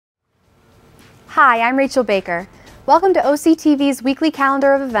Hi, I'm Rachel Baker. Welcome to OCTV's weekly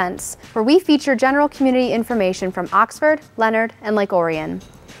calendar of events, where we feature general community information from Oxford, Leonard, and Lake Orion.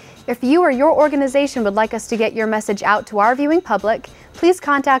 If you or your organization would like us to get your message out to our viewing public, please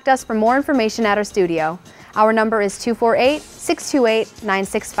contact us for more information at our studio. Our number is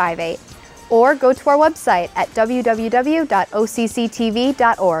 248-628-9658, or go to our website at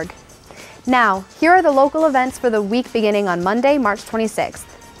www.occtv.org. Now, here are the local events for the week beginning on Monday, March 26th.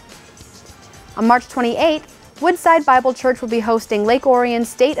 On March 28th, Woodside Bible Church will be hosting Lake Orion's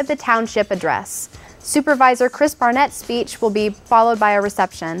State of the Township address. Supervisor Chris Barnett's speech will be followed by a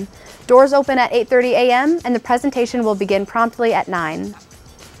reception. Doors open at 8:30 a.m. and the presentation will begin promptly at 9.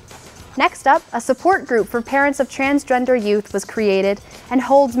 Next up, a support group for parents of transgender youth was created and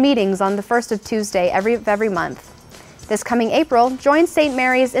holds meetings on the first of Tuesday of every month. This coming April, join St.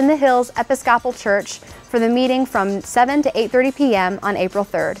 Mary's in the Hills Episcopal Church for the meeting from 7 to 8:30 p.m. on April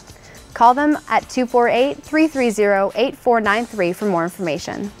 3rd. Call them at 248-330-8493 for more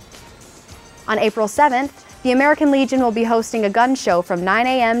information. On April 7th, the American Legion will be hosting a gun show from 9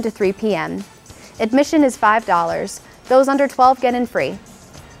 a.m. to 3 p.m. Admission is $5. Those under 12 get in free.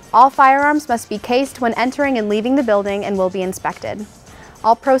 All firearms must be cased when entering and leaving the building and will be inspected.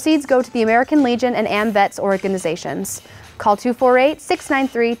 All proceeds go to the American Legion and AMVETS organizations. Call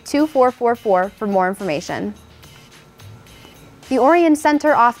 248-693-2444 for more information. The Orion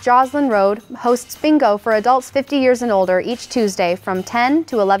Center off Joslin Road hosts bingo for adults 50 years and older each Tuesday from 10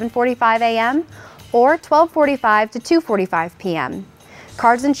 to 11:45 a.m. or 12:45 to 2:45 p.m.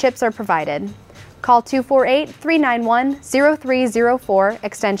 Cards and chips are provided. Call 248-391-0304,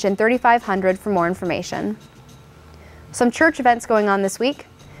 extension 3500 for more information. Some church events going on this week.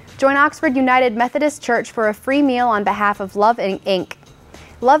 Join Oxford United Methodist Church for a free meal on behalf of Love Inc.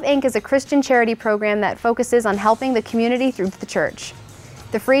 Love Inc. is a Christian charity program that focuses on helping the community through the church.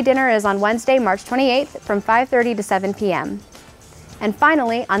 The free dinner is on Wednesday, March 28th from 5:30 to 7 p.m. And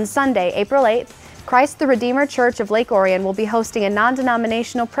finally, on Sunday, April 8th, Christ the Redeemer Church of Lake Orion will be hosting a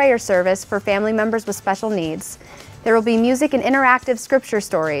non-denominational prayer service for family members with special needs. There will be music and interactive scripture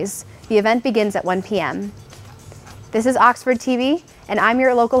stories. The event begins at 1 p.m. This is Oxford TV, and I'm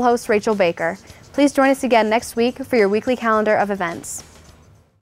your local host, Rachel Baker. Please join us again next week for your weekly calendar of events.